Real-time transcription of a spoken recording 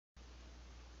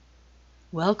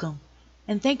Welcome,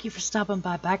 and thank you for stopping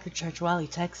by Backer Church, Raleigh,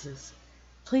 Texas.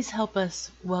 Please help us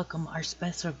welcome our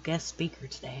special guest speaker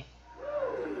today.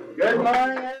 Good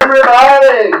morning,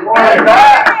 everybody. Good morning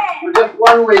back. For just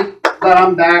 1 week, but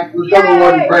I'm back. Let's go to the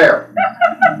Lord in prayer.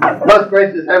 Most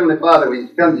gracious Heavenly Father, we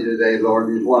come to you today, Lord.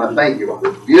 We just want to thank you on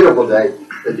this beautiful day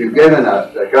that you've given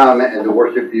us to come and to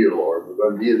worship you, Lord. We're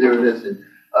going to be doing this in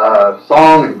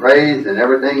song and praise and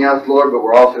everything else, Lord, but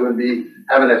we're also going to be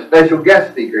having a special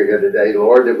guest speaker here today,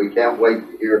 Lord, that we can't wait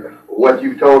to hear what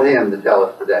you told him to tell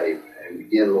us today. And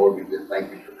again, Lord, we just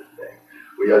thank you for this day.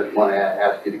 We just want to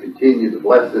ask you to continue to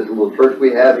bless this little church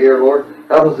we have here, Lord.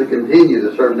 Help us to continue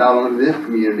to serve not only this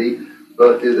community,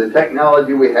 but through the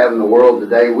technology we have in the world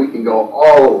today. We can go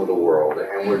all over the world,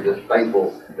 and we're just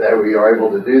thankful that we are able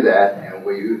to do that. And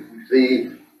we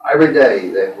see every day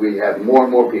that we have more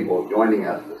and more people joining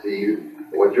us to see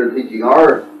what you're teaching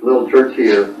our little church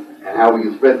here and how we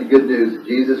can spread the good news of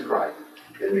Jesus Christ.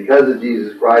 And because of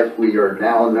Jesus Christ, we are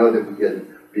now know that we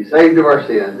can be saved of our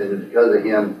sins, and it's because of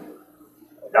him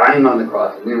dying on the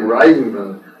cross and him rising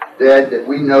from the dead that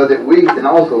we know that we can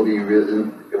also be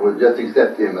risen if we just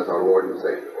accept him as our Lord and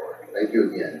Savior, Lord. Thank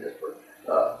you again just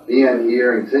for being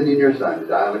here and sending your Son to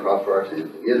die on the cross for our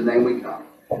sins. In his name we come.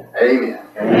 Amen.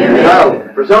 Amen.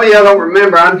 So, for some of you who don't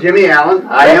remember, I'm Jimmy Allen.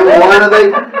 I am one of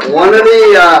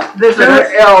the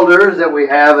two elders that we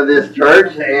have of this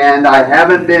church, and I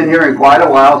haven't been here in quite a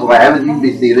while, so I haven't even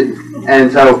be seated.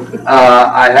 And so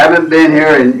I haven't been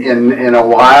here in a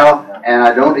while, and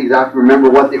I don't exactly remember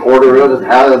what the order is,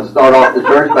 how to start off the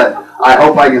church, but I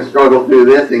hope I can struggle through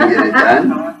this and get it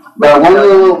done. But one of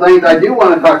the little things I do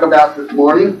want to talk about this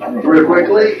morning, real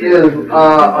quickly, is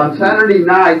on Saturday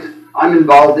nights, I'm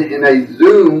involved in a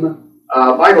Zoom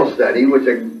Bible study, which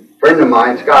a friend of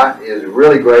mine, Scott, is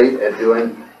really great at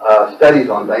doing studies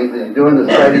on things. He's doing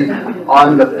the studies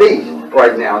on the feast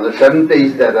right now, the 7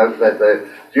 feasts that the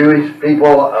Jewish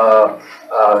people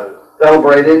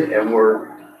celebrated and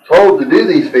were told to do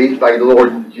these feasts by the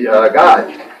Lord God.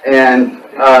 And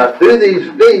through these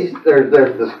feasts, there's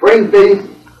the spring feast,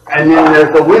 and then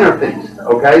there's the winter feast,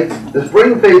 okay? The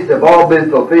spring feasts have all been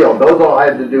fulfilled. Those all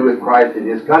had to do with Christ and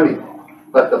his coming.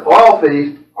 But the fall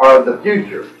feasts are of the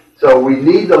future. So we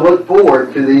need to look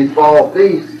forward to these fall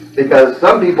feasts because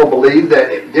some people believe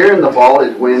that during the fall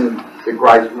is when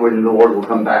the Lord will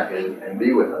come back and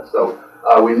be with us. So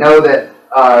we know that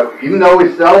even though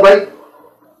we celebrate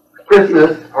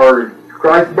Christmas or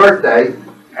Christ's birthday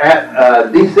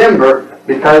at December,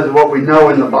 because of what we know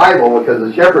in the Bible, because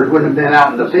the shepherds wouldn't have been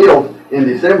out in the fields in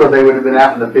December, they would have been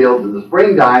out in the fields in the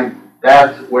springtime.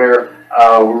 That's where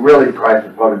really Christ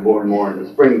was probably born more in the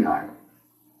springtime.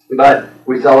 But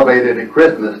we celebrated at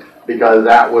Christmas because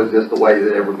that was just the way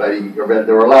that everybody, there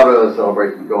were a lot of other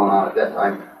celebrations going on at that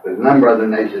time with a number of other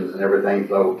nations and everything,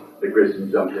 so the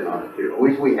Christians jumped in on it too. I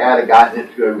wish we had gotten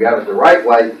it to have it the right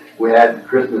way. We had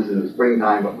Christmas in the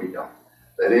springtime, but we don't.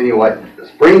 But anyway, the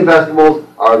spring festivals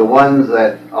are the ones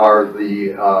that are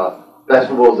the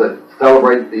festivals that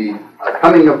celebrate the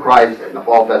coming of Christ, and the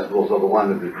fall festivals are the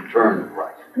ones that the return of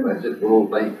Christ. So that's just a little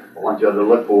thing I want you to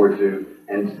look forward to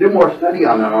and to do more study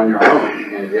on that on your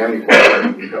own. And if you have any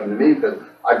questions, you can come to me because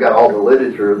I've got all the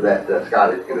literature that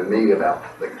Scott has given me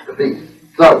about the feast.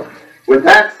 So, with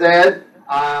that said,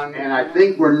 and I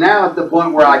think we're now at the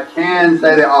point where I can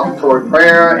say the offertory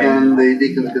prayer and the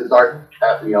deacons can start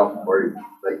passing the offertory.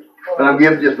 But I'm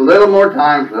giving just a little more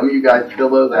time for some of you guys to fill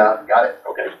those out. Got it?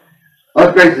 Okay.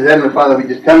 Most gracious Heavenly Father, we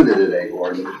just come to today,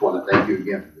 Lord, and we just want to thank you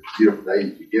again for this beautiful day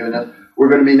that you've given us. We're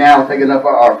going to be now taking up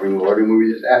our offering, Lord, and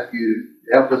we just ask you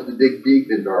to help us to dig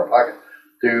deep into our pockets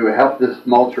to help this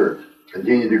small church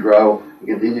continue to grow and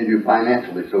continue to do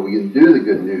financially so we can do the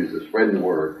good news of spreading the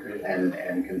word and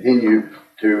continue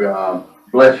to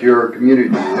bless your community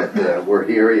that we're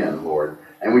here in, Lord.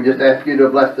 And we just ask you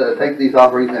to take these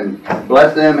offerings and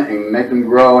bless them and make them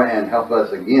grow and help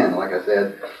us again, like I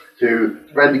said, to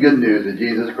spread the good news of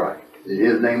Jesus Christ. In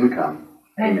his name we come.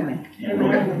 Amen.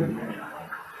 Amen.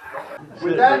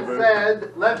 With that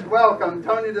said, let's welcome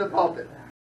Tony to the pulpit.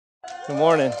 Good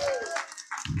morning.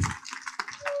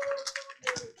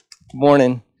 Good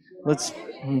morning. Let's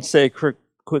say a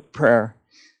quick prayer.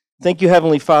 Thank you,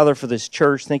 Heavenly Father, for this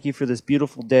church. Thank you for this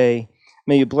beautiful day.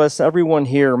 May you bless everyone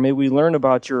here. May we learn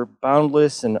about your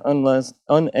boundless and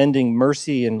unending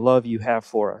mercy and love you have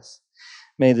for us.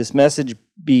 May this message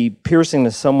be piercing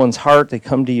to someone's heart to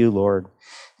come to you, Lord.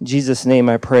 In Jesus' name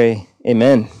I pray.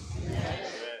 Amen.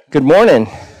 Good morning.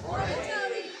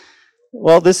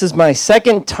 Well, this is my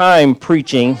second time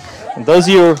preaching. And those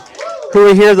of you who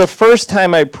were here the first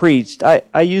time I preached,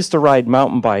 I used to ride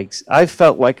mountain bikes. I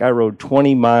felt like I rode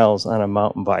 20 miles on a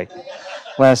mountain bike.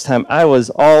 last time. I was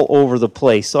all over the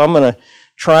place. So I'm going to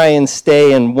try and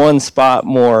stay in one spot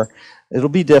more. It'll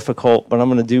be difficult, but I'm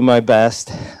going to do my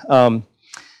best.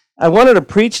 I wanted to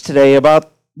preach today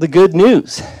about the good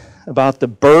news, about the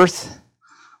birth,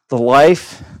 the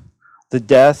life, the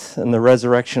death, and the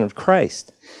resurrection of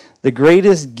Christ. The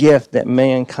greatest gift that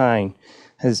mankind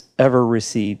has ever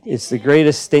received. It's the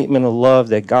greatest statement of love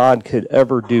that God could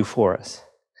ever do for us.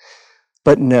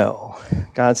 But no,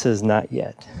 God says not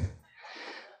yet.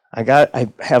 I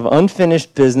have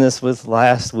unfinished business with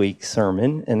last week's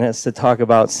sermon, and that's to talk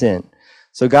about sin.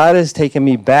 So God has taken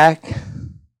me back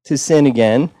to sin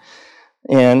again,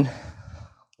 and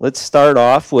let's start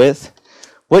off with,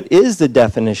 what is the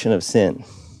definition of sin?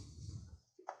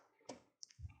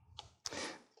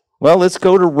 Well, let's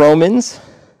go to Romans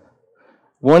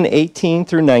 1:18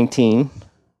 through 19,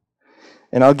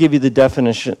 and I'll give you the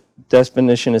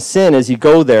definition of sin as you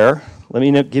go there.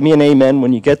 Give me an amen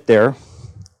when you get there.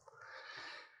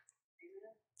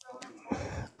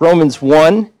 Romans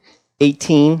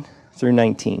 1:18 through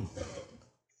 19.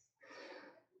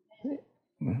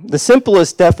 The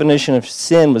simplest definition of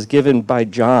sin was given by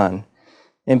John,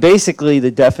 and basically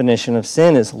the definition of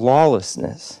sin is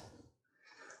lawlessness.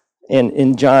 And in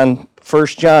 1 John,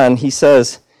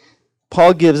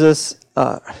 Paul gives us,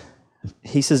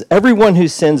 he says, everyone who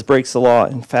sins breaks the law.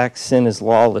 In fact, sin is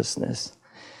lawlessness.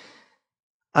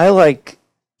 I like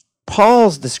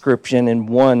Paul's description in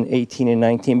 1:18 and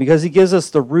 19 because he gives us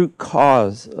the root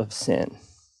cause of sin.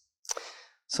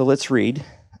 So let's read.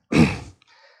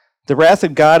 The wrath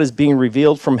of God is being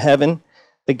revealed from heaven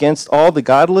against all the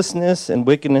godlessness and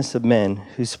wickedness of men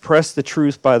who suppress the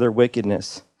truth by their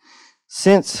wickedness.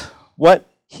 Since what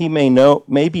he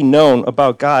may be known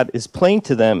about God is plain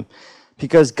to them,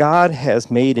 because God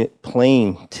has made it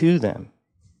plain to them.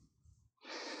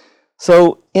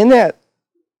 So in that,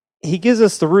 he gives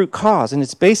us the root cause, and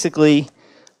it's basically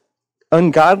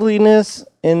ungodliness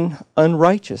and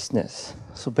unrighteousness.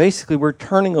 So basically, we're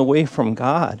turning away from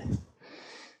God.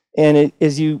 And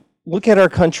as you look at our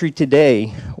country today,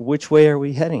 which way are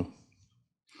we heading?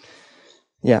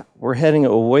 Yeah, we're heading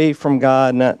away from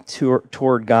God, not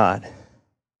toward God.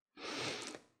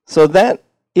 So that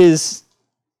is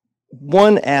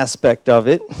one aspect of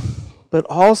it. But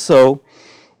also,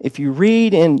 if you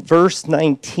read in verse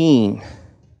 19,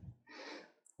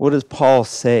 what does Paul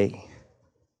say?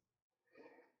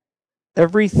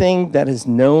 Everything that is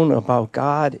known about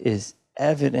God is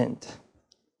evident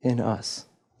in us.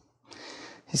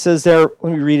 He says there,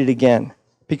 let me read it again.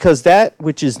 Because that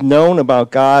which is known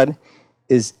about God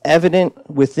is evident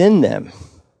within them,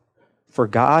 for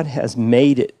God has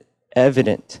made it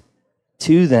evident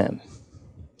to them.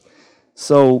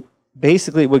 So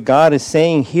basically what God is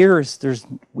saying here is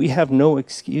we have no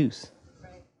excuse.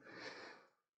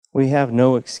 We have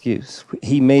no excuse.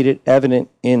 He made it evident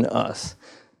in us.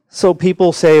 So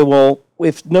people say, well,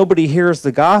 if nobody hears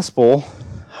the gospel,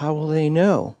 how will they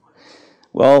know?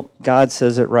 Well, God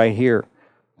says it right here.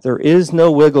 There is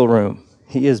no wiggle room.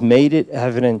 He has made it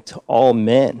evident to all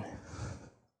men.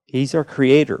 He's our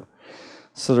creator.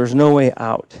 So there's no way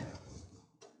out.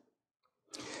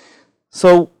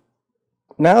 So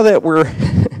now that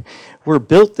we're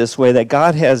built this way, that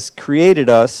God has created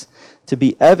us to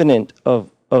be evident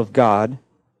of God,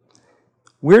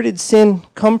 where did sin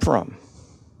come from?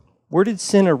 Where did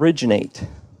sin originate?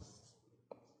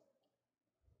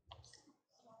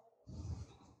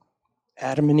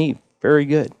 Adam and Eve. Very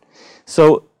good.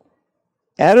 So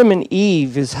Adam and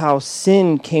Eve is how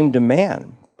sin came to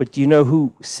man. But do you know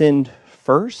who sinned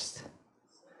first?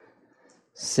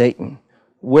 Satan.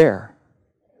 Where?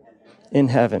 In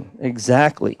heaven.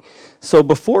 Exactly. So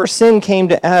before sin came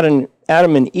to Adam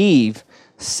and Eve,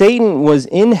 Satan was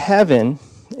in heaven,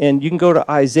 and you can go to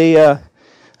Isaiah.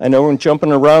 I know we're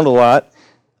jumping around a lot.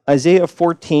 Isaiah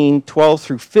 14:12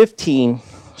 through 15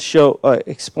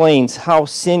 explains how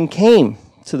sin came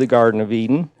to the Garden of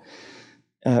Eden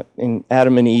in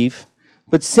Adam and Eve.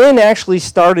 But sin actually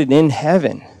started in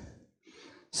heaven.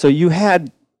 So you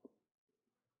had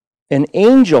an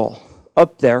angel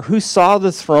up there who saw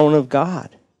the throne of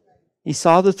God. He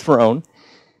saw the throne,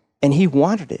 and he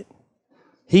wanted it.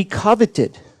 He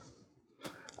coveted.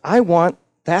 I want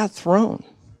that throne.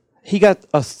 He got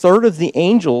a third of the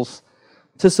angels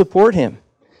to support him.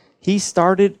 He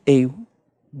started a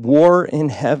war in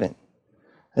heaven,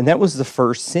 and that was the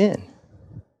first sin.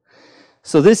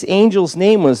 So this angel's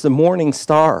name was the morning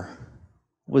star,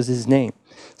 was his name.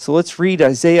 So let's read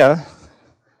Isaiah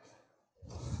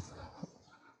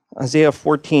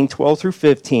 14:12 through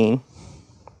 15.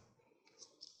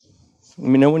 Let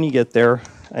me know when you get there.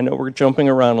 I know we're jumping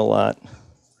around a lot.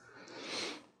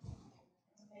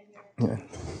 Yeah.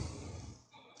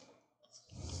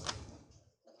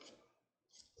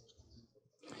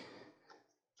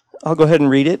 I'll go ahead and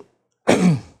read it.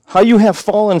 How you have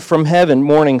fallen from heaven,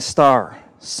 morning star,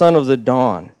 son of the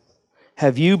dawn.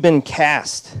 Have you been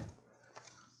cast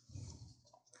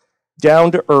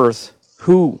down to earth?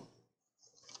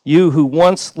 You who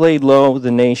once laid low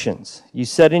the nations. You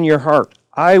said in your heart,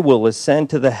 I will ascend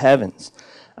to the heavens.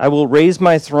 I will raise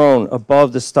my throne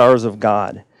above the stars of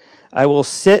God. I will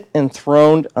sit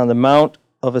enthroned on the mount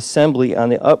of assembly on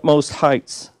the utmost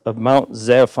heights of Mount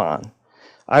Zaphon.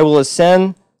 I will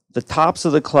ascend the tops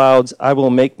of the clouds. I will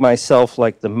make myself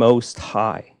like the Most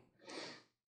High.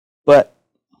 But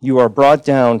you are brought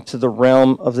down to the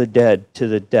realm of the dead, to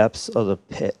the depths of the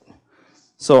pit.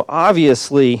 So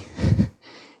obviously,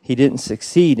 he didn't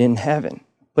succeed in heaven.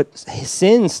 But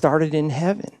sin started in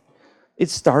heaven. It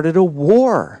started a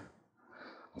war.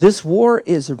 This war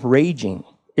is raging.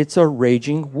 It's a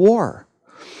raging war.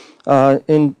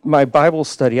 In my Bible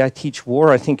study, I teach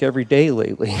war, I think, every day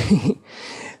lately.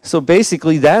 So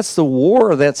basically, that's the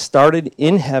war that started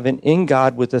in heaven, in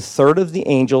God, with a third of the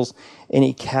angels, and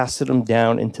he casted them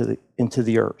down into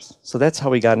the earth. So that's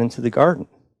how he got into the garden.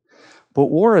 But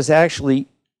war is actually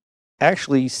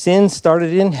sin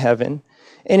started in heaven,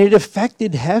 and it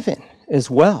affected heaven as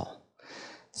well.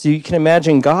 So you can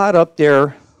imagine God up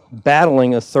there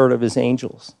battling a third of his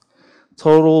angels.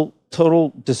 Total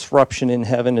disruption in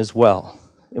heaven as well.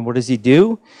 And what does he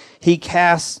do? He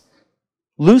casts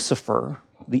Lucifer,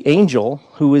 the angel,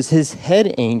 who is his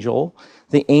head angel,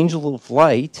 the angel of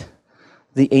light,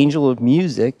 the angel of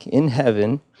music in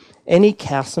heaven, and he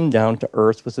casts him down to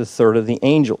earth with a third of the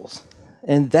angels.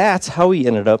 And that's how he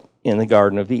ended up in the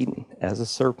Garden of Eden as a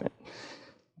serpent,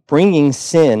 bringing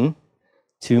sin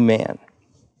to man.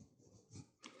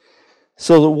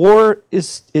 So the war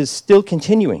is still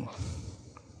continuing.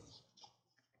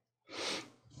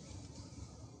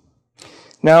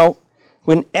 Now,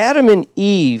 when Adam and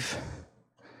Eve,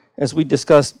 as we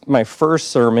discussed my first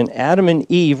sermon, Adam and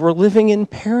Eve were living in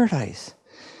paradise.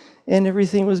 And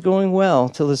everything was going well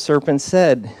till the serpent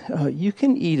said, you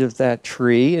can eat of that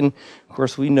tree. And of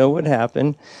course, we know what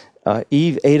happened.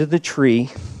 Eve ate of the tree.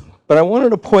 But I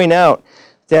wanted to point out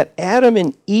that Adam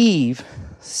and Eve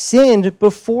sinned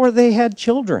before they had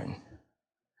children,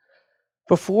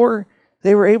 before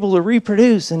they were able to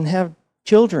reproduce and have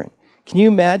children. Can you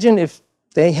imagine if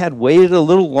they had waited a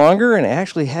little longer and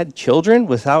actually had children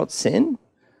without sin?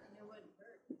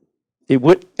 It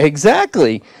would,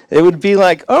 exactly. It would be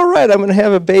like, all right, I'm going to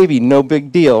have a baby. No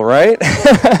big deal, right?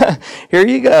 Here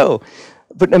you go.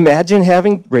 But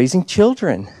imagine raising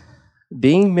children,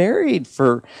 being married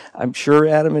for, I'm sure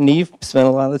Adam and Eve spent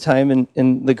a lot of time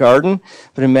in the garden,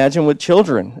 but imagine with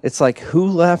children. It's like, who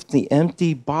left the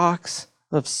empty box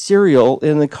of cereal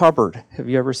in the cupboard? Have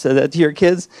you ever said that to your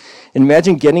kids?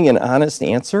 Imagine getting an honest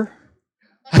answer.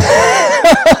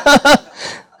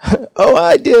 Oh,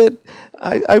 I did.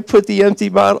 I put the empty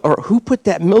bottle, or who put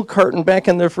that milk carton back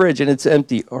in the fridge and it's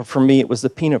empty? Or for me, it was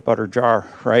the peanut butter jar,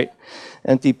 right?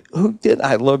 Empty. Who did?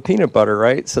 I love peanut butter,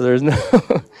 right? So there's no,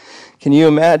 can you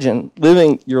imagine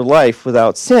living your life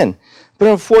without sin? But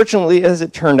unfortunately, as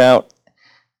it turned out,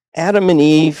 Adam and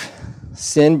Eve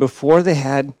sinned before they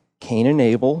had Cain and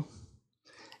Abel.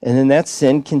 And then that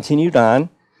sin continued on.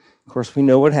 Of course, we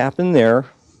know what happened there.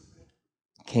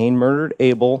 Cain murdered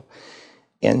Abel.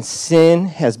 And sin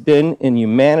has been in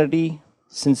humanity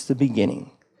since the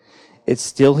beginning. It's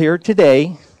still here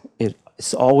today.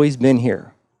 It's always been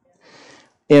here.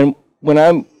 And when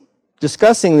I'm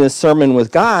discussing this sermon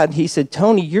with God, he said,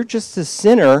 Tony, you're just a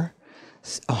sinner,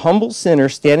 a humble sinner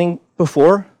standing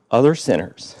before other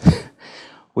sinners.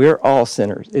 We're all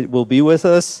sinners. It will be with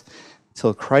us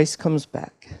till Christ comes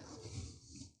back.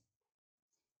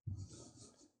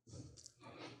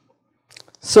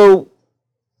 So,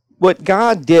 what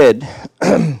God did,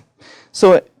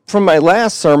 so from my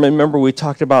last sermon, remember we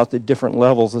talked about the different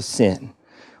levels of sin.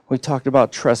 We talked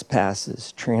about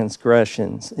trespasses,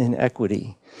 transgressions,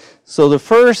 inequity. So the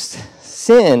first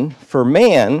sin for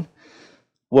man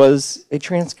was a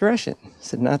transgression. It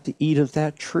said not to eat of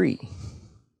that tree.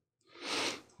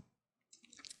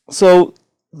 So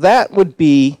that would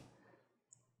be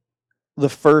the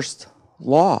first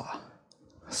law.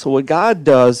 So what God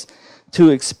does to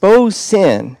expose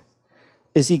sin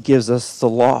is he gives us the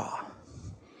law.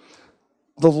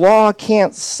 The law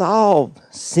can't solve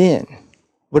sin,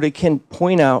 but it can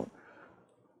point out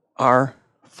our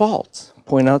faults,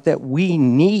 point out that we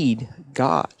need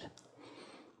God.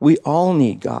 We all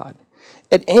need God.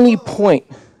 At any point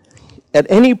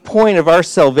of our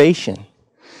salvation,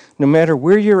 no matter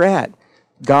where you're at,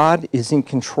 God is in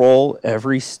control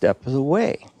every step of the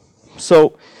way.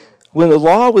 So when the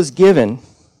law was given,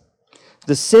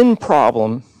 the sin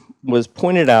problem was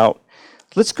pointed out.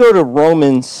 Let's go to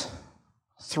Romans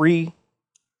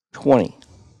 3:20.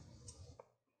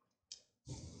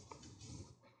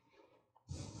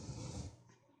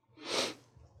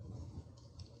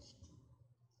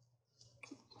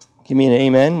 Give me an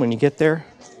amen when you get there.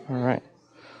 All right.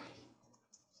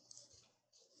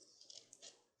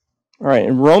 All right,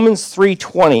 in Romans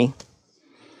 3:20,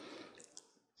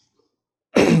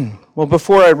 well,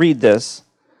 before I read this,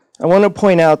 I want to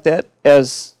point out that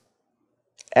as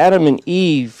Adam and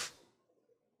Eve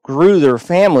grew their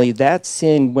family, that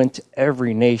sin went to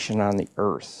every nation on the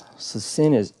earth. So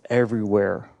sin is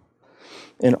everywhere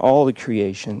in all the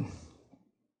creation.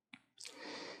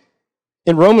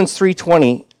 In Romans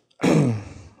 3:20,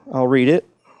 I'll read it.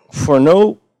 For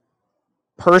no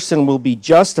person will be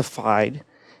justified,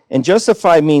 and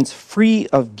justified means free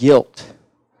of guilt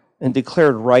and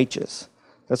declared righteous.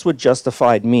 That's what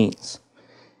justified means.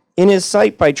 In his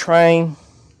sight by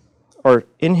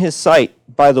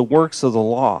the works of the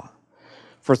law.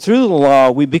 For through the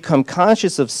law we become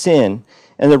conscious of sin,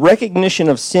 and the recognition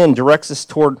of sin directs us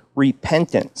toward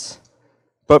repentance,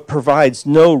 but provides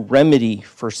no remedy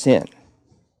for sin.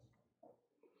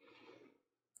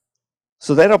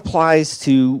 So that applies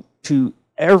to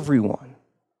everyone.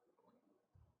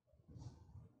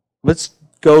 Let's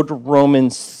go to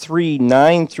Romans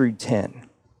 3:9 through 10.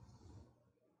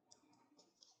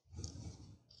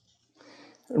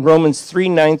 Romans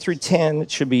 3:9 through 10,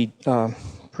 it should be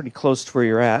pretty close to where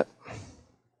you're at.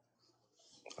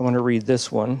 I want to read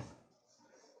this one.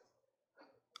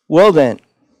 Well then,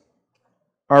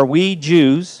 are we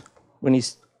Jews?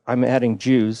 I'm adding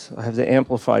Jews. I have the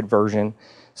Amplified version.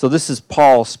 So this is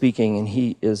Paul speaking, and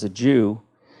he is a Jew.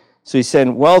 So he said,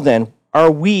 well then,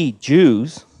 are we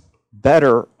Jews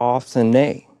better off than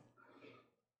they?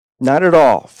 Not at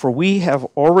all, for we have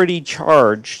already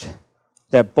charged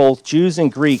that both Jews and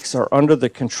Greeks are under the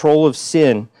control of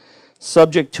sin,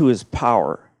 subject to his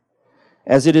power.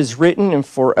 As it is written and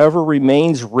forever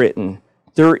remains written,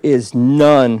 there is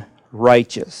none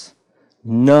righteous,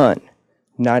 none,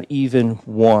 not even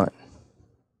one.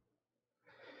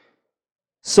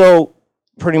 So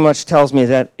pretty much tells me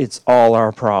that it's all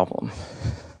our problem.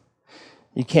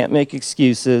 You can't make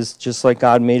excuses, just like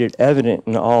God made it evident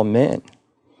in all men.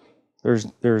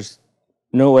 There's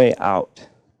no way out.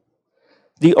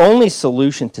 The only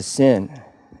solution to sin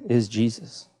is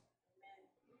Jesus.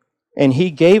 And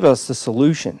he gave us the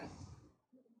solution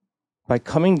by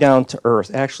coming down to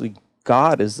earth. Actually,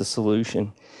 God is the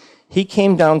solution. He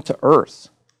came down to earth.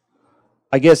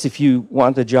 I guess if you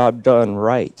want the job done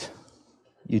right,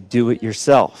 you do it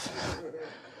yourself.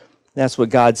 That's what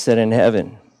God said in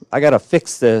heaven. I got to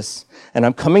fix this, and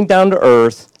I'm coming down to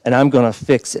earth, and I'm going to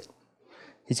fix it.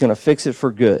 He's going to fix it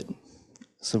for good.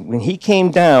 So when he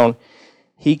came down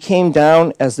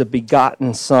as the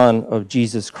begotten Son of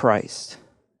Jesus Christ.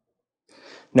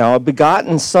 Now, a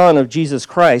begotten Son of Jesus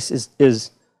Christ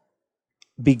is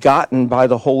begotten by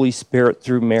the Holy Spirit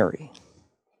through Mary.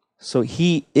 So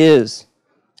he is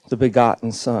the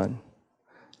begotten Son.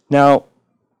 Now,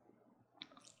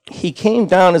 he came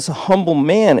down as a humble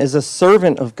man, as a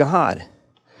servant of God.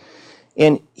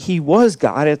 And he was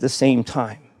God at the same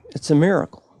time. It's a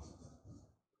miracle.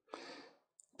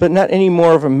 But not any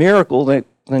more of a miracle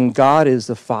than God is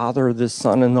the Father, the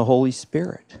Son, and the Holy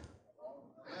Spirit.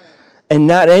 And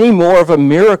not any more of a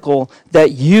miracle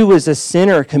that you as a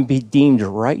sinner can be deemed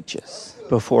righteous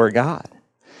before God.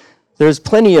 There's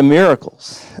plenty of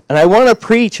miracles. And I want to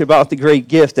preach about the great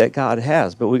gift that God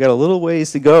has, but we got a little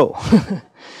ways to go.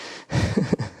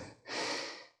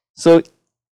 So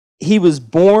he was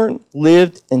born,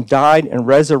 lived, and died, and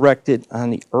resurrected on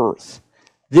the earth.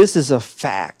 This is a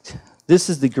fact. This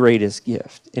is the greatest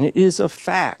gift. And it is a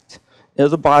fact of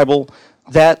the Bible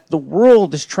that the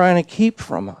world is trying to keep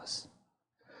from us.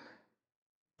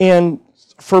 And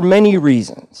for many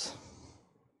reasons.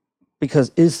 Because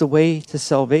it is the way to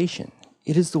salvation.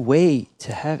 It is the way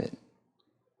to heaven.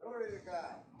 Glory to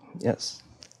God. Yes.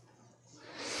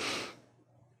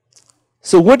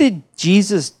 So what did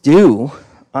Jesus do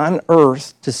on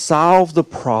earth to solve the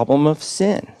problem of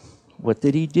sin? What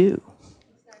did he do?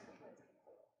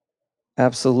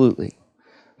 Absolutely.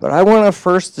 But I want to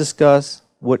first discuss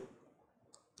what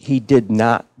he did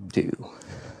not do.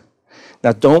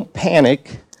 Now, don't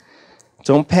panic.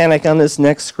 Don't panic on this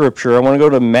next scripture. I want to go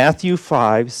to Matthew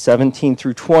 5:17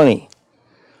 through 20.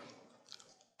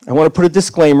 I want to put a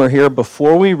disclaimer here.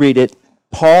 Before we read it,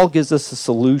 Paul gives us a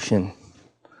solution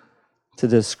to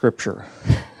this scripture.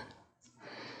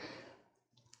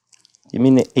 You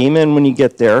mean the amen when you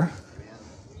get there?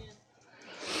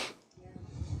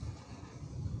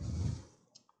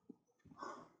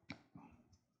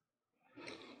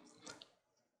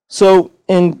 So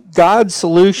in God's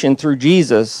solution through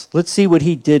Jesus, let's see what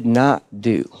he did not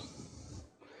do.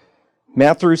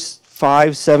 Matthew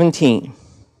 5:17.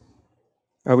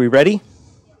 Are we ready?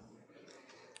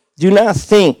 Do not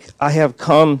think I have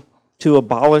come to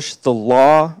abolish the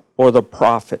law or the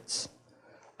prophets.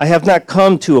 I have not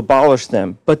come to abolish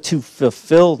them, but to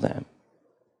fulfill them.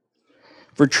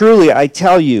 For truly I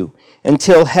tell you,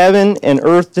 until heaven and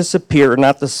earth disappear,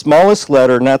 not the smallest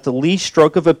letter, not the least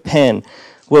stroke of a pen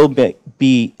will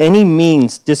be any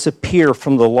means disappear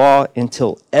from the law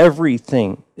until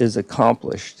everything is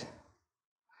accomplished.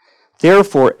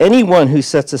 Therefore, anyone who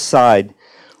sets aside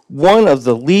one of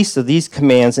the least of these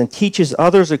commands and teaches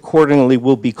others accordingly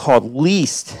will be called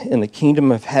least in the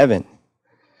kingdom of heaven.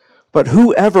 But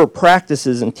whoever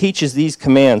practices and teaches these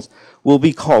commands will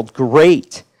be called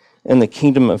great in the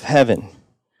kingdom of heaven.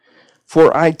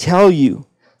 For I tell you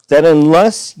that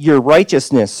unless your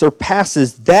righteousness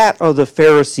surpasses that of the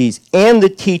Pharisees and the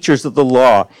teachers of the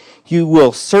law, you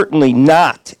will certainly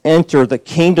not enter the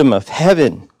kingdom of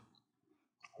heaven.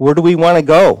 Where do we want to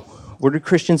go? Where do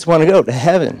Christians want to go? To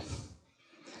heaven.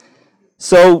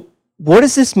 So what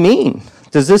does this mean?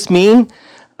 Does this mean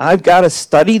I've got to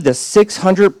study the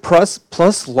 600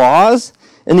 plus laws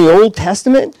in the Old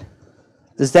Testament?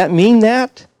 Does that mean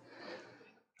that?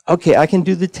 Okay, I can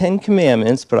do the 10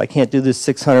 Commandments, but I can't do the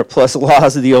 600 plus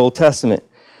laws of the Old Testament.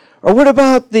 Or what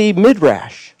about the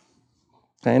Midrash?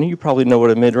 I know you probably know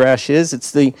what a Midrash is.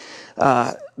 It's the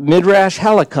Midrash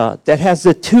Halakha that has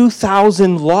the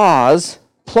 2,000 laws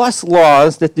plus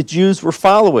laws that the Jews were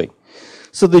following.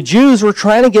 So the Jews were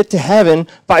trying to get to heaven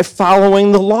by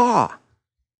following the law.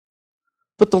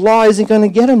 But the law isn't going to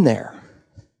get them there.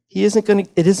 It isn't going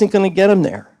to get them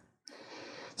there.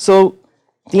 So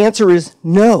the answer is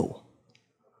no.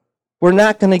 We're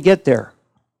not going to get there.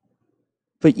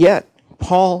 But yet,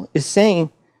 Paul is saying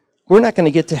we're not going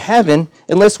to get to heaven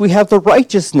unless we have the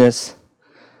righteousness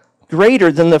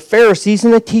greater than the Pharisees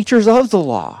and the teachers of the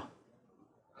law.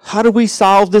 How do we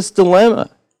solve this dilemma?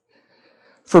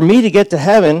 For me to get to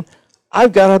heaven,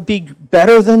 I've got to be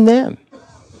better than them.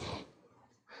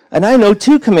 And I know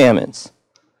 2 commandments.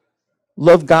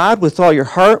 Love God with all your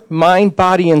heart, mind,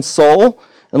 body, and soul,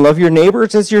 and love your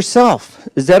neighbors as yourself.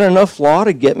 Is that enough law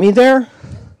to get me there?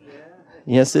 Yeah.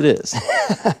 Yes, it is.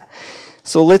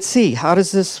 So let's see, how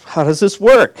does this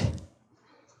work?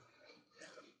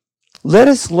 Let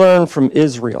us learn from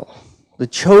Israel, the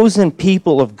chosen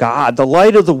people of God, the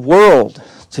light of the world,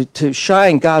 to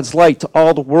shine God's light to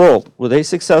all the world. Were they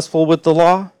successful with the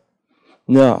law?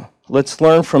 No. Let's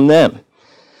learn from them.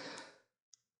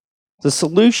 The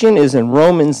solution is in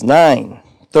Romans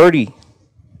 9:30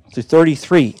 to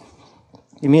 33.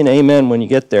 Give me an amen when you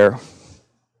get there.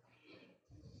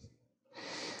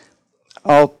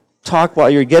 I'll talk while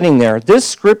you're getting there. This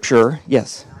scripture,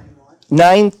 yes,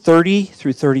 9:30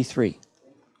 through 33.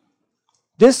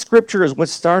 This scripture is what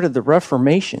started the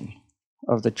Reformation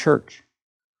of the church,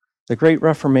 the Great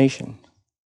Reformation.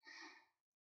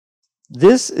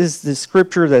 This is the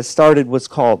scripture that started what's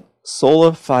called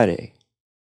sola fide.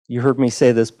 You heard me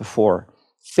say this before.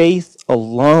 Faith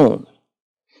alone.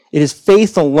 It is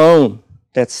faith alone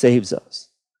that saves us.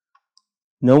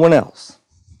 No one else.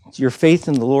 It's your faith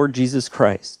in the Lord Jesus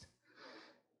Christ.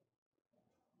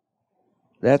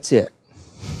 That's it.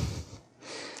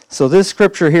 So this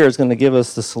scripture here is going to give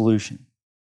us the solution.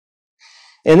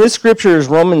 And this scripture is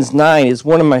Romans 9. It's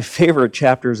one of my favorite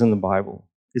chapters in the Bible.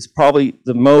 It's probably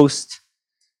the most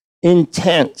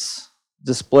intense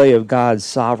display of God's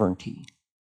sovereignty.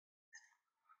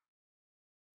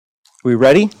 We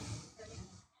ready?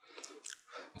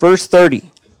 Verse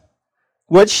 30.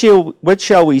 What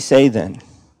shall we say then?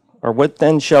 Or what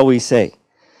then shall we say?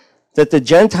 That the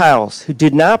Gentiles who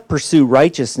did not pursue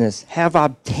righteousness have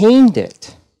obtained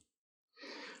it.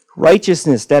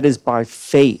 Righteousness that is by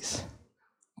faith,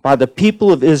 by the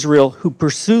people of Israel who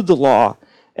pursued the law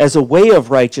as a way of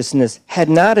righteousness, had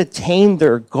not attained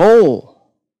their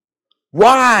goal.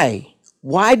 Why?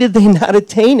 Why did they not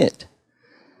attain it?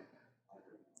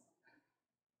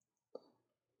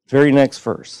 Very next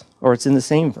verse, or it's in the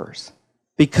same verse.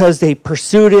 Because they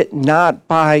pursued it not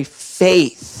by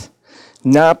faith,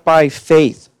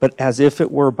 but as if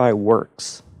it were by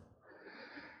works.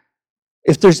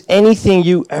 If there's anything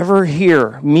you ever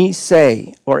hear me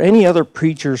say, or any other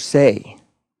preacher say,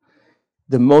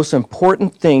 the most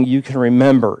important thing you can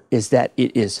remember is that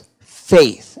it is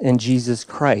faith in Jesus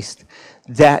Christ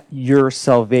that your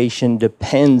salvation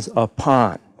depends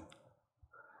upon.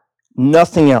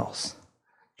 Nothing else.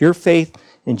 Your faith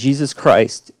in Jesus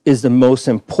Christ is the most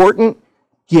important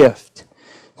gift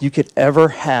you could ever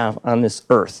have on this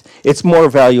earth. It's more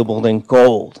valuable than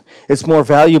gold. It's more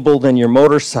valuable than your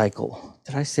motorcycle.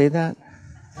 Did I say that?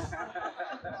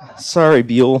 Sorry,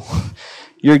 Buell.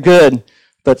 You're good.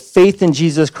 But faith in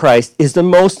Jesus Christ is the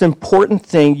most important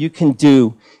thing you can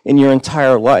do in your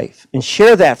entire life. And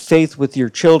share that faith with your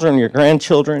children, your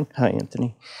grandchildren. Hi,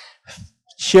 Anthony.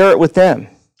 Share it with them.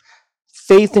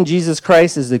 Faith in Jesus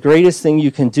Christ is the greatest thing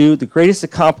you can do, the greatest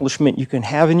accomplishment you can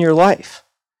have in your life.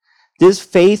 This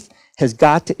faith has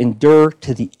got to endure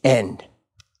to the end.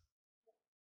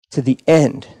 To the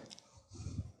end.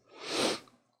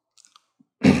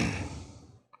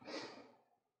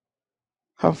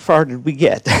 How far did we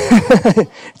get?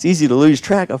 It's easy to lose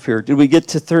track up here. Did we get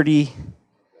to 33?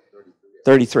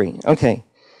 Okay.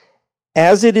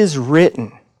 As it is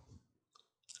written,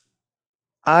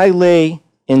 I lay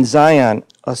in Zion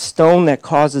a stone that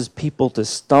causes people to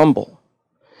stumble,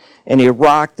 and a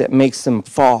rock that makes them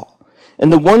fall.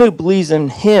 And the one who believes in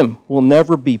him will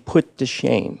never be put to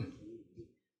shame.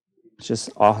 It's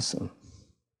just awesome.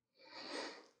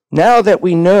 Now that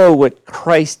we know what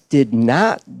Christ did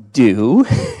not do,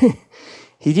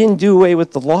 he didn't do away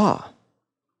with the law.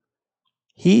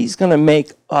 He's going to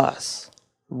make us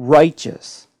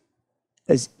righteous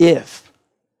as if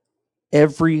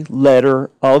every letter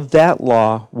of that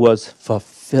law was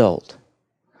fulfilled.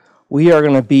 We are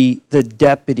going to be the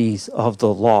deputies of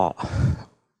the law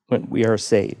when we are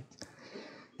saved.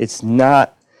 It's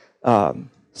not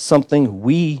something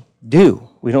we do.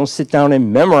 We don't sit down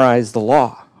and memorize the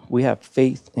law. We have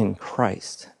faith in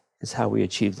Christ is how we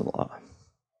achieve the law.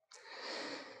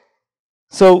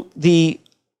 So the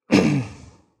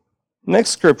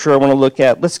next scripture I want to look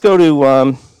at, let's go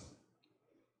to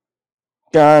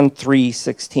John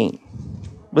 3:16.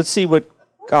 Let's see what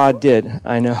God did.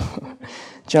 I know.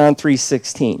 John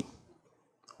 3:16.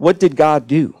 What did God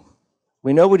do?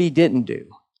 We know what he didn't do.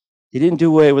 He didn't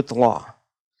do away with the law.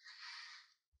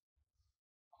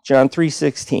 John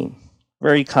 3:16.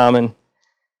 Very common.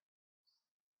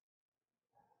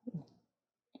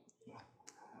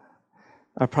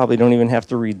 I probably don't even have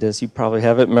to read this. You probably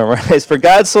have it memorized. For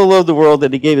God so loved the world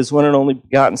that he gave his one and only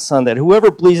begotten Son, that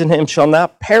whoever believes in him shall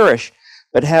not perish,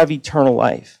 but have eternal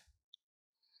life.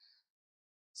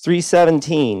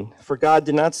 3:17. For God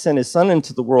did not send his Son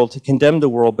into the world to condemn the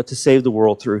world, but to save the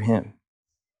world through him.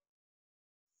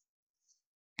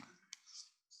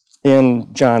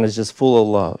 And John is just full of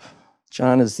love.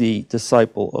 John is the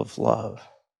disciple of love.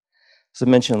 As I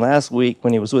mentioned last week,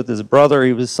 when he was with his brother,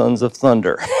 he was sons of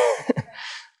thunder.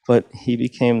 But he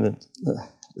became the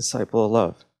disciple of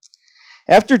love.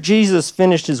 After Jesus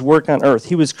finished his work on earth,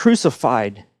 he was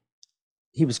crucified.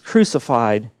 He was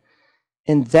crucified,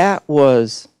 and that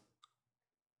was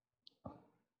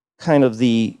kind of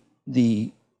the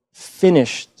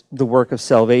finished the work of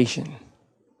salvation.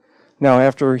 Now,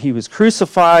 after he was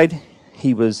crucified,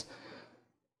 he was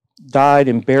died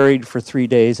and buried for 3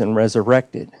 days and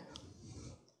resurrected.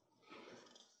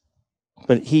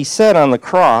 But he said on the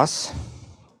cross,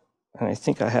 and I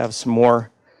think I have some more.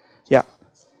 Yeah.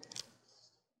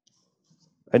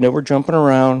 I know we're jumping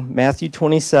around. Matthew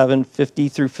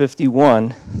 27:50 through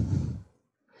 51.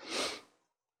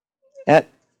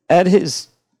 At his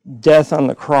death on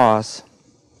the cross,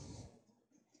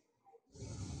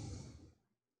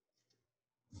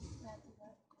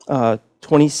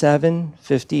 27,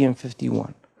 50, and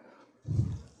 51.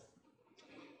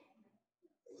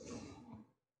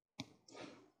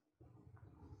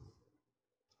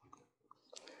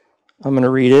 I'm going to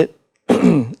read it.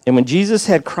 And when Jesus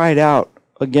had cried out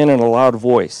again in a loud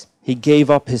voice, he gave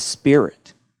up his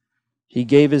spirit. He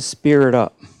gave his spirit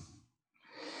up.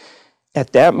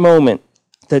 At that moment,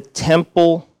 the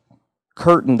temple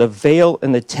curtain, the veil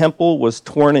in the temple was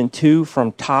torn in two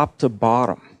from top to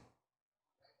bottom.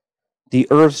 The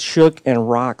earth shook and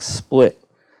rocks split.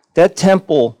 That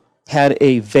temple had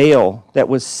a veil that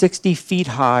was 60 feet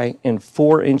high and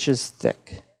 4 inches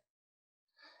thick.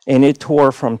 And it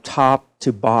tore from top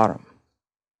to bottom.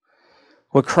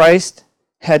 What Christ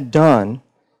had done,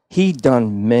 he'd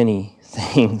done many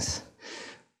things.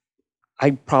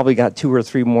 I probably got 2 or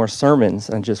 3 more sermons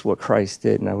on just what Christ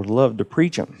did, and I would love to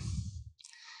preach them.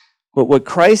 But what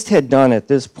Christ had done at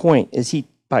this point is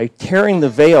by tearing the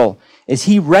veil, is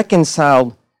he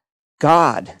reconciled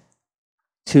God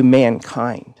to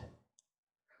mankind.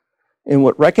 And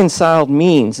what reconciled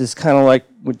means is kind of like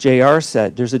what JR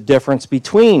said. There's a difference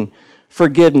between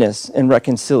forgiveness and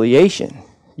reconciliation.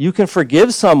 You can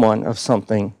forgive someone of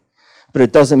something, but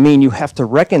it doesn't mean you have to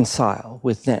reconcile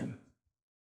with them.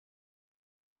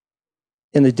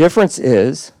 And the difference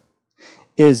is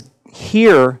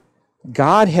here,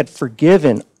 God had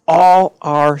forgiven all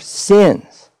our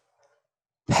sins.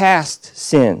 past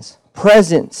sins,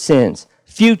 present sins,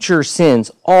 future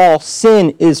sins. All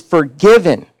sin is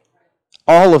forgiven,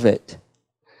 all of it.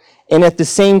 And at the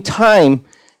same time,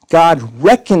 God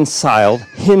reconciled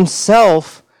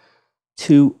himself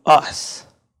to us.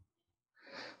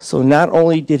 So not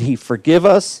only did he forgive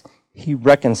us, he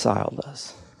reconciled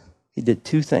us. He did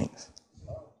two things.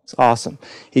 It's awesome.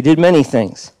 He did many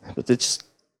things, but there's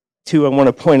two I want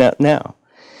to point out now.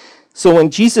 So when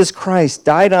Jesus Christ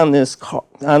died on this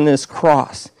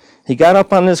cross, he got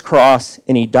up on this cross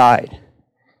and he died.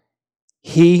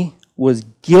 He was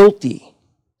guilty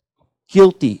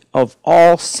of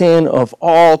all sin of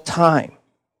all time,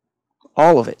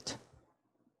 all of it.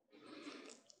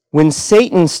 When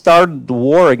Satan started the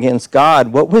war against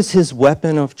God, what was his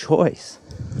weapon of choice?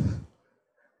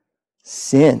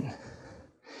 Sin.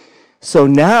 So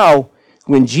now,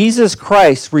 when Jesus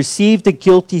Christ received a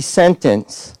guilty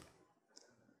sentence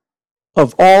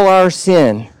of all our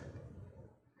sin,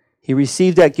 he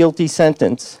received that guilty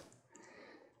sentence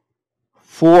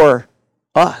for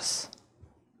us.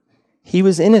 He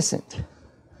was innocent.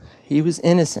 He was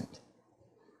innocent.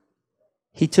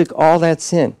 He took all that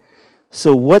sin.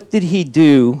 So what did he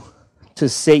do to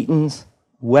Satan's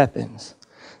weapons?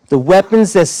 The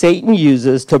weapons that Satan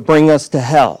uses to bring us to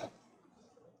hell.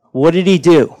 What did he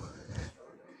do?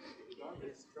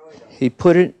 He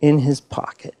put it in his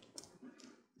pocket.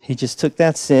 He just took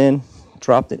that sin,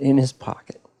 dropped it in his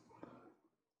pocket.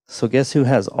 So guess who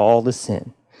has all the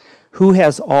sin? Who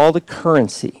has all the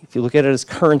currency? If you look at it as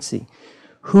currency,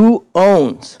 who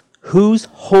owns, who's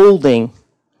holding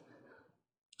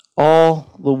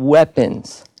all the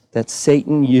weapons that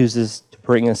Satan uses to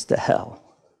bring us to hell?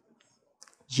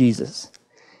 Jesus.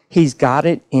 He's got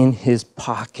it in his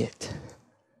pocket.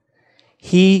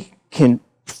 He can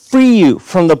free you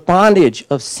from the bondage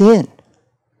of sin,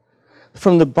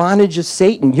 from the bondage of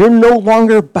Satan. You're no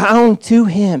longer bound to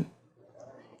him.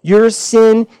 Your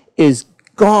sin is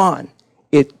gone.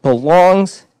 It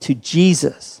belongs to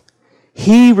Jesus.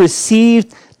 He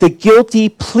received the guilty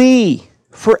plea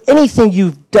for anything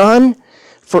you've done,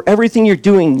 for everything you're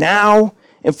doing now,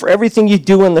 and for everything you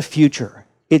do in the future.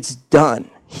 It's done.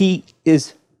 He's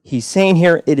saying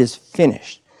here, it is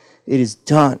finished. It is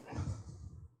done.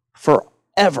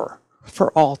 Forever,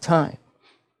 for all time.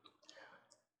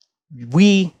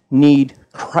 We need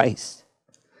Christ.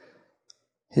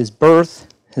 His birth,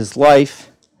 his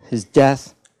life, his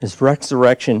death, his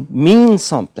resurrection means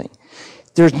something.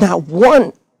 There's not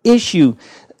one issue,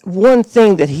 one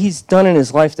thing that he's done in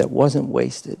his life that wasn't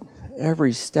wasted.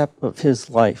 Every step of his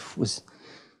life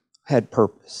had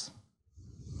purpose.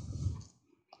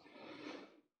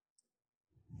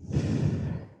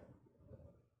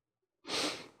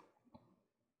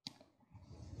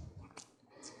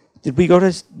 Did we go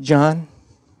to John?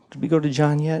 Did we go to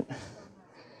John yet?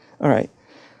 All right.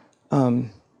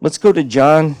 Let's go to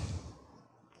John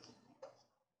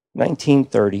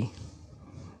 19:30.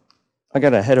 I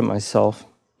got ahead of myself.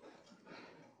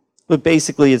 But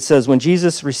basically it says, when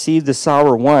Jesus received the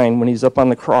sour wine, when he's up on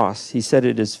the cross, he said,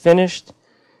 "It is finished."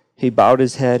 He bowed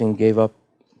his head and gave up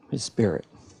his spirit.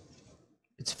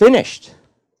 It's finished.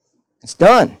 It's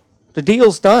done. The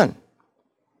deal's done.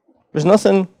 There's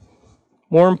nothing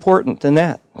more important than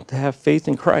that, to have faith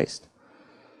in Christ.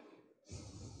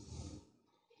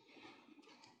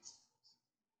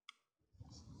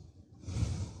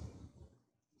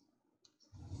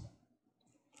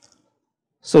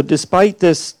 So despite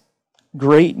this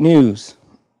great news,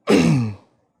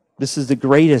 this is the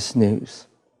greatest news.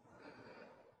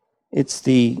 It's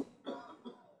the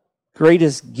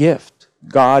greatest gift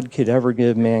God could ever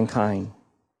give mankind.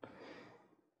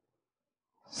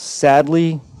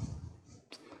 Sadly,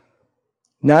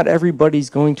 not everybody's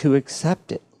going to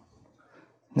accept it.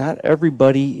 Not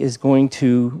everybody is going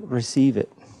to receive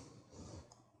it.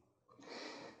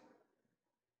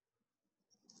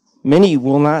 Many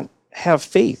will not have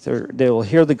faith, or they will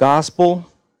hear the gospel.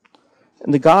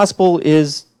 And the gospel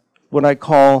is what I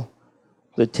call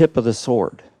the tip of the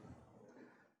sword.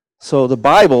 So the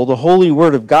Bible, the holy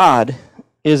word of God,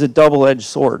 is a double-edged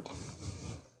sword.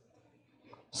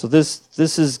 So this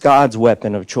is God's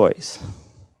weapon of choice.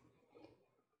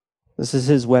 This is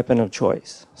his weapon of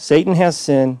choice. Satan has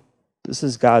sin. This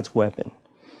is God's weapon.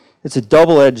 It's a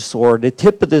double-edged sword. The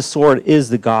tip of this sword is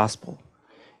the gospel.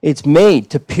 It's made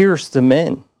to pierce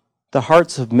the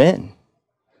hearts of men.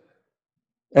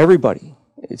 Everybody.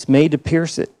 It's made to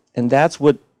pierce it. And that's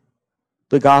what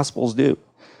the Gospels do.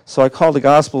 So I call the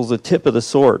Gospels the tip of the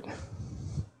sword.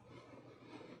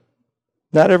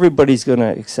 Not everybody's going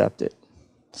to accept it,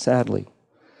 sadly.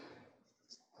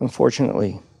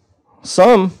 Unfortunately.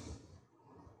 Some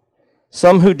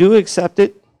Some who do accept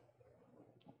it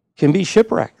can be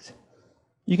shipwrecked.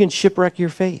 You can shipwreck your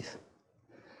faith.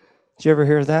 Did you ever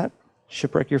hear that?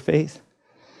 Shipwreck your faith?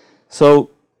 So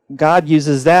God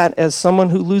uses that as someone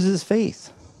who loses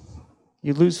faith.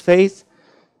 You lose faith,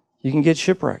 you can get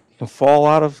shipwrecked. You can fall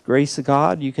out of grace of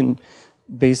God. You can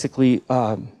basically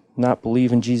not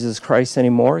believe in Jesus Christ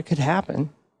anymore. It could happen.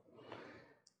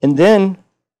 And then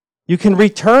you can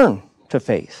return to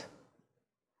faith.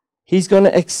 He's going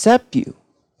to accept you.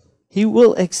 He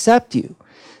will accept you.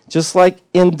 Just like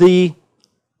in the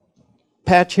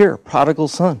patch here, prodigal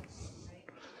son.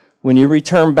 When you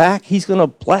return back, he's going to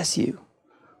bless you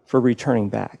for returning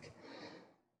back.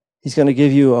 He's going to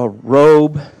give you a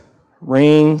robe,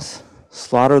 rings,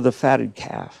 slaughter the fatted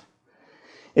calf.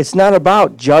 It's not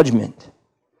about judgment.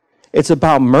 It's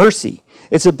about mercy.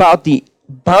 It's about the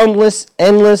boundless,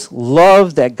 endless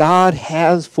love that God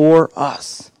has for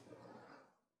us.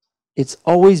 It's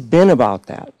always been about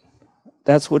that.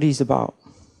 That's what he's about.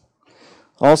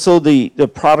 Also, the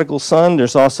prodigal son,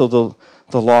 there's also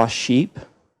the lost sheep.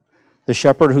 The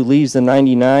shepherd who leaves the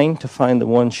 99 to find the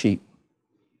one sheep.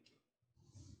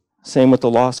 Same with the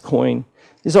lost coin.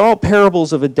 These are all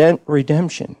parables of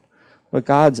redemption, but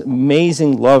God's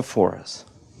amazing love for us.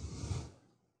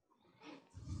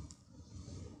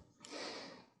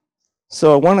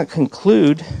 So I want to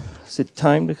conclude. Is it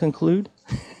time to conclude?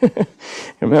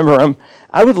 Remember,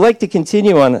 I would like to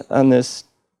continue on this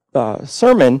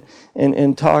sermon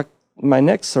and talk my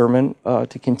next sermon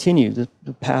to continue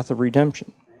the path of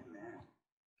redemption.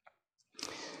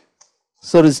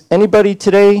 So does anybody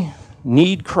today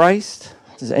need Christ?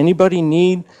 Does anybody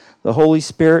need the Holy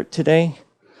Spirit today?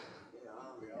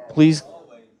 Please,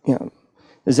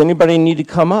 does anybody need to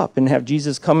come up and have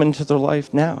Jesus come into their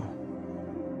life now?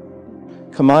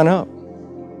 Come on up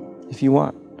if you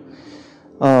want.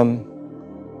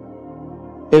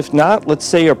 If not, let's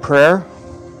say a prayer.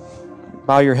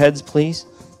 Bow your heads, please.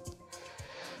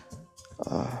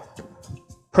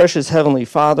 Precious Heavenly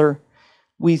Father,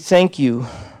 we thank you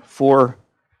for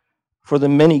the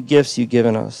many gifts you've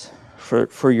given us,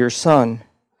 for your Son,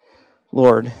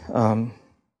 Lord.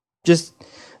 Just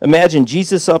imagine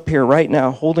Jesus up here right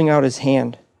now holding out his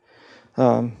hand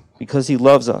because he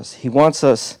loves us. He wants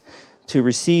us to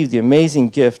receive the amazing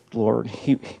gift, Lord.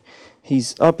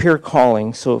 He's up here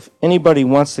calling, so if anybody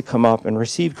wants to come up and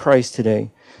receive Christ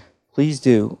today, please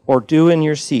do, or do in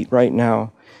your seat right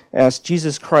now. Ask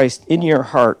Jesus Christ in your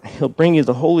heart. He'll bring you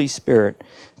the Holy Spirit.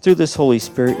 Through this Holy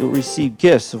Spirit, you'll receive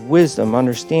gifts of wisdom,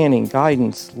 understanding,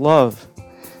 guidance, love,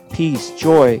 peace,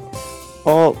 joy,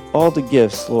 all the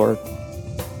gifts, Lord.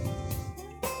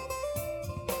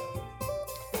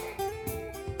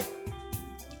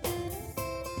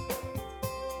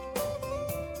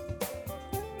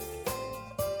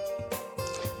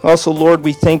 Also, Lord,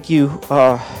 we thank you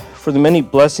for the many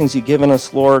blessings you've given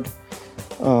us, Lord.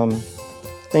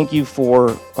 Thank you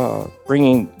for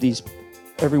bringing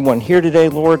everyone here today,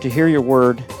 Lord, to hear your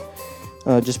word.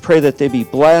 Just pray that they be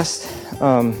blessed,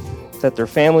 that their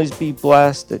families be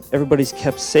blessed, that everybody's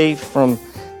kept safe from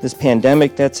this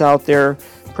pandemic that's out there.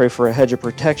 Pray for a hedge of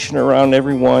protection around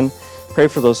everyone. Pray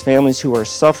for those families who are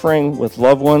suffering with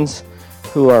loved ones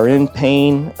who are in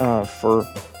pain for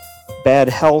bad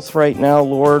health right now,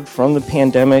 Lord, from the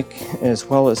pandemic, as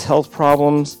well as health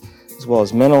problems, as well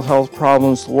as mental health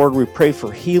problems. Lord, we pray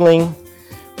for healing.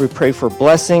 We pray for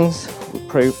blessings. We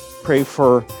pray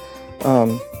for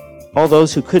all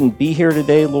those who couldn't be here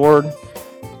today, Lord.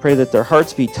 Pray that their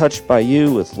hearts be touched by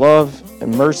you with love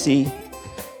and mercy.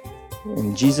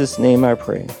 In Jesus' name I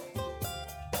pray.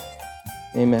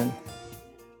 Amen.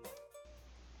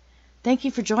 Thank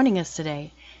you for joining us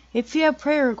today. If you have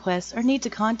prayer requests or need to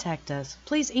contact us,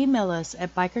 please email us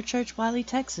at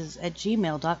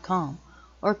bikerchurchwileytexas@gmail.com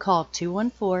or call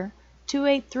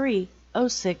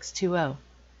 214-283-0620.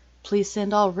 Please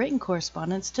send all written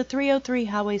correspondence to 303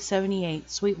 Highway 78,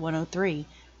 Suite 103,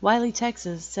 Wiley,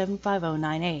 Texas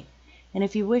 75098. And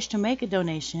if you wish to make a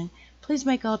donation, please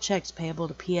make all checks payable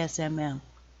to PSMM.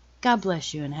 God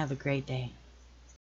bless you and have a great day.